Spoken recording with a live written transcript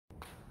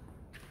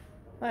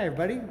Hi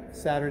everybody,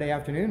 Saturday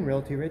afternoon,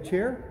 Realty Rich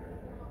here.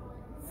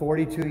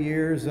 42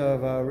 years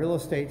of real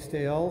estate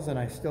sales, and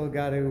I still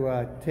got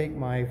to take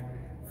my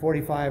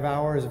 45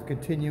 hours of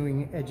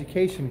continuing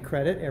education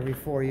credit every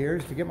 4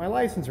 years to get my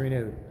license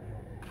renewed.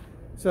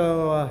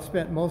 So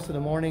spent most of the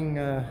morning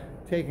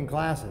taking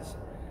classes.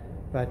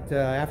 But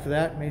after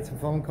that, made some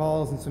phone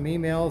calls and some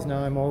emails.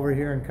 Now I'm over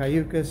here in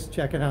Cayucas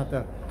checking out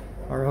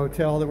our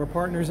hotel that we're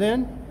partners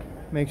in.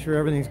 Make sure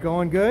everything's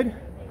going good.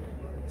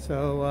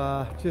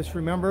 So just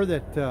remember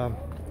that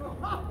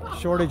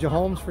shortage of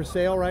homes for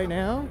sale right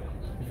now.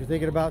 If you're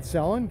thinking about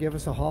selling, give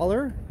us a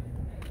holler.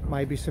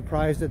 Might be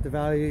surprised at the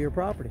value of your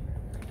property.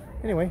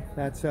 Anyway,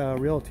 that's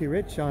Realty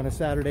Rich on a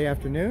Saturday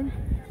afternoon.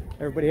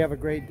 Everybody have a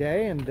great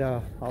day, and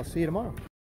I'll see you tomorrow.